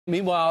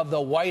Meanwhile,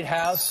 the White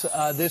House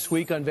this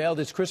week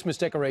unveiled its Christmas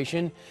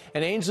decoration,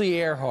 and Ainsley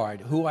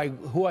Earhardt, who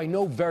I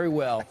know very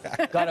well,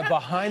 got a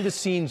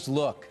behind-the-scenes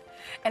look.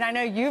 And I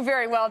know you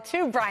very well,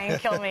 too, Brian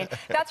Kilmeade.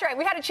 That's right.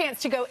 We had a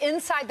chance to go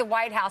inside the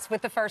White House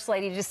with the First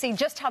Lady to see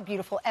just how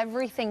beautiful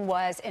everything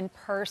was in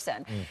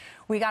person.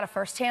 We got a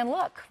first-hand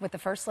look with the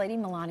First Lady,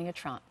 Melania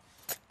Trump.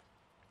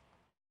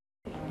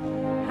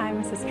 Hi,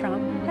 Mrs.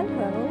 Trump.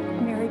 Hello.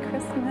 Merry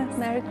Christmas.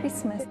 Merry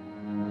Christmas.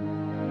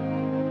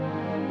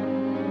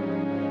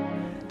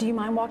 Do you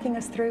mind walking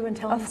us through and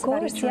telling us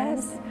about each room? Of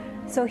course,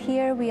 yes. So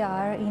here we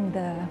are in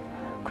the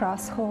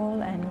cross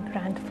hall and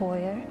grand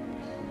foyer.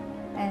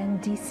 And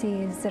this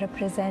is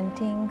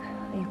representing,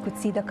 you could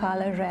see the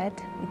color red.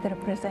 It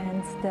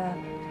represents the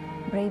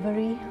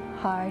bravery,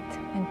 heart,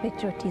 and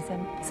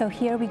patriotism. So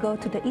here we go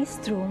to the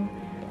East Room,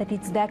 that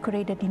it's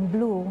decorated in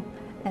blue.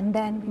 And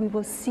then we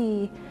will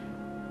see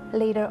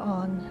later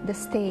on the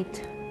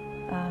State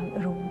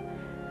Room.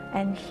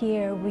 And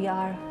here we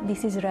are,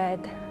 this is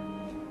red,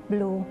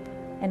 blue,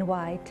 and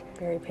white.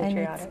 Very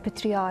patriotic. And it's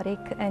patriotic,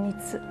 and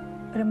it's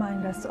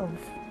remind us of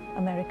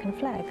American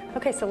flag.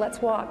 Okay, so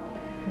let's walk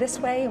this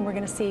way, and we're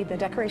going to see the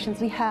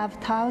decorations. We have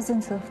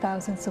thousands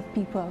of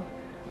people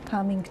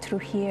coming through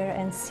here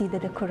and see the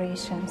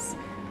decorations.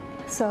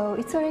 So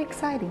it's very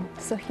exciting.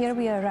 So here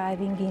we are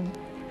arriving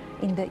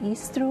in the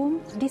East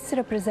Room. This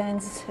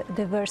represents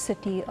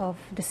diversity of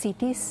the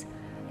cities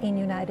in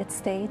the United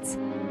States.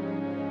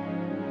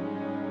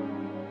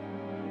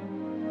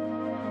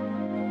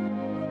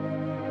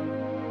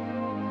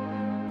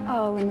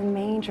 Oh, and the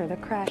manger, the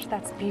crèche,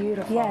 that's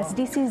beautiful. Yes,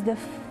 this is the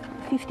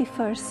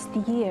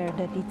 51st year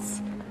that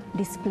it's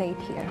displayed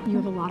here. You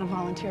have a lot of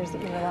volunteers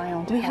that you rely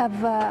on. We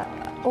have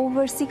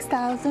over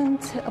 6,000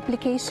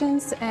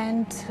 applications,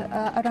 and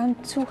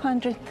around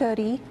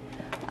 230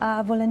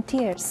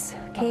 volunteers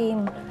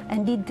came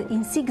and did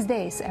in 6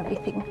 days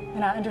everything.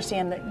 And I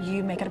understand that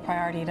you make it a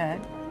priority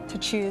to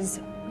choose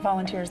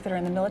volunteers that are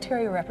in the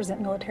military or represent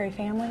military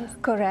families?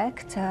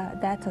 Correct,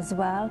 that as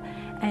well.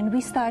 And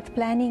we start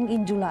planning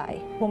in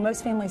July. Well,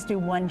 most families do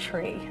one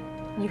tree.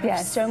 You have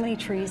so many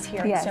trees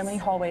here and so many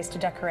hallways to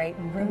decorate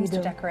and rooms to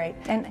decorate.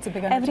 And it's a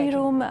big undertaking. Every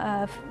room,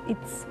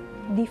 it's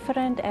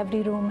different.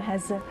 Every room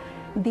has a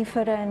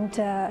different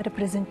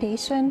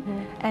representation.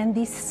 And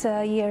this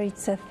year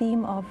it's a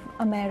theme of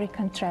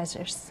American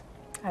treasures.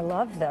 I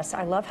love this.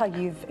 I love how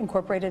you've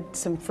incorporated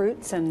some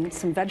fruits and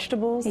some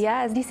vegetables.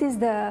 Yes, this is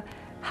the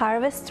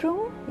harvest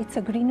room. It's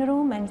a green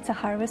room and it's a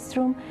harvest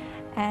room.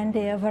 And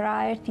a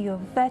variety of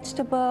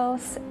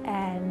vegetables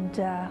and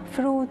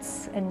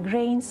fruits and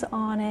grains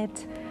on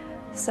it.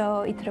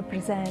 So it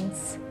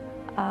represents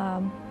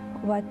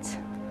what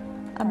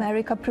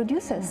America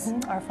produces.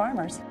 Our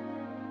farmers.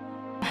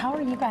 How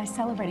are you guys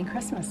celebrating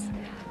Christmas?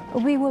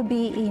 We will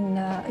be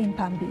in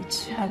Palm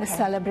Beach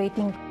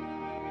celebrating.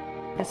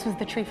 This was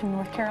the tree from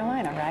North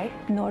Carolina, right?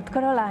 North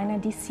Carolina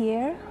this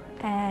year.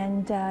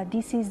 And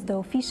this is the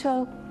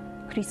official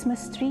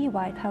Christmas tree,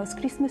 White House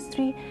Christmas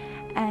tree.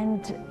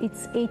 And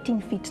it's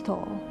 18 feet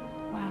tall.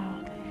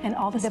 Wow. And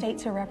all the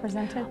states are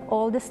represented?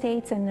 All the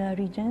states and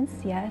regions,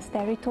 yes,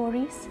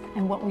 territories.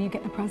 And what will you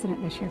get the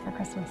president this year for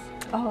Christmas?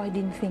 Oh, I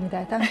didn't think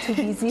that. I'm too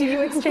busy. Do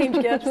you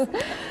exchange gifts?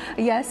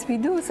 Yes, we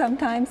do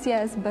sometimes,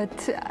 yes,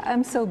 but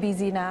I'm so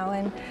busy now,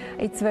 and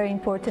it's very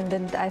important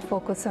that I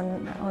focus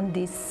on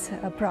this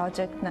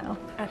project now.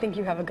 I think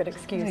you have a good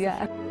excuse.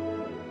 Yeah.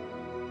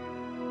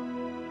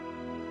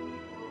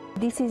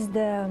 This is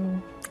the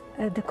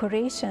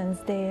decorations.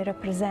 They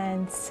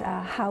represent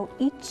how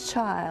each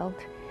child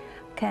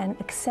can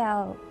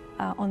excel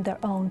on their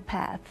own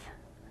path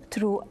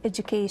through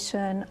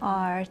education,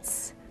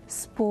 arts,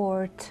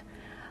 sport,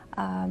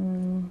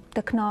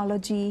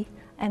 technology,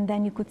 and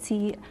then you could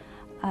see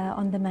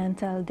on the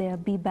mantle the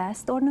Be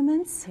Best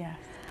ornaments. Yes.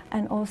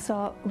 And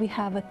also we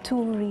have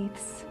 2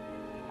 wreaths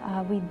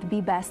with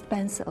Be Best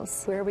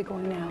pencils. Where are we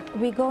going now?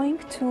 We're going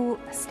to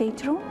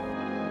State Room.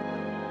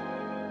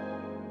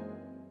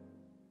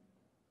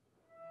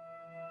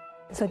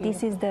 So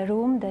this is the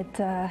room that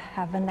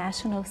have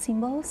national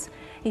symbols.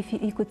 If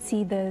you could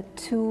see the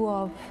 2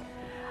 of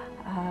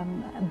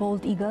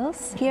bald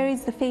eagles. Here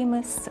is the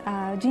famous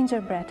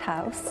gingerbread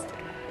house.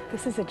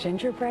 This is a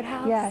gingerbread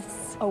house?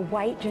 Yes. A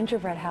white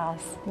gingerbread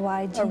house.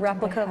 White gingerbread A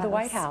replica house. of the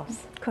White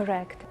House.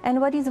 Correct. And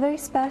what is very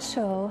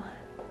special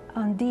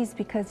on this,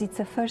 because it's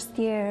the first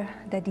year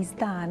that is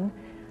done,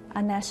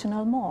 a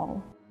national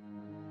mall.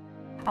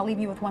 I'll leave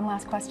you with one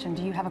last question.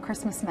 Do you have a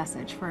Christmas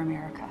message for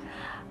America?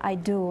 I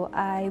do.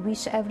 I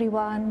wish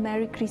everyone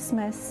Merry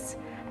Christmas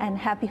and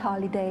Happy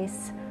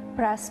Holidays,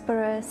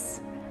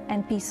 prosperous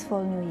and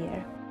peaceful New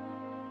Year.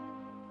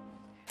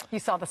 You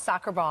saw the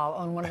soccer ball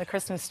on one of the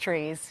Christmas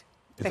trees.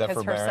 Is that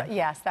for Barron?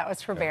 Yes, that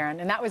was for Barron.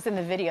 And that was in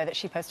the video that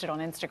she posted on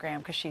Instagram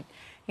because she,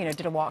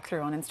 did a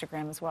walkthrough on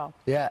Instagram as well.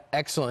 Yeah,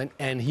 excellent.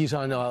 And he's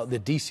on the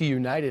DC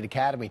United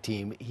Academy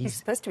team. He's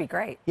supposed to be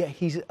great. Yeah,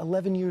 he's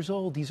 11 years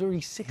old. He's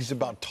already 6. He's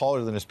about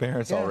taller than his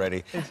parents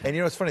already. And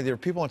it's funny, there are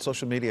people on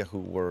social media who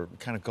were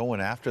kind of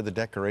going after the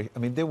decoration. I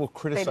mean, they will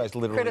criticize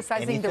literally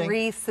criticizing anything. The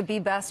wreaths, the Be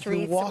Best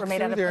wreaths that were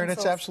made out of there, pencils. and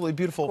it's absolutely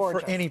beautiful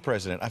Gorgeous. for any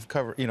president. I've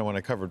covered, when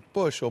I covered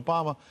Bush,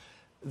 Obama,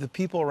 the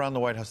people around the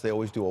White House, they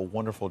always do a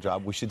wonderful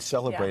job. We should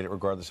celebrate it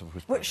regardless of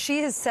who's president. Well, she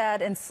has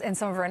said in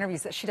some of her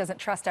interviews that she doesn't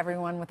trust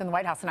everyone within the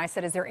White House. And I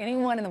said, is there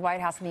anyone in the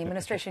White House in the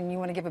administration you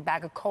want to give a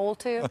bag of coal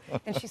to?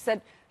 And she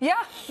said,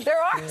 yeah,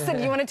 there are. I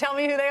said, you want to tell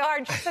me who they are?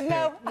 And she said,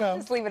 no,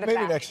 just leave it at that.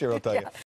 Maybe next year I'll tell you.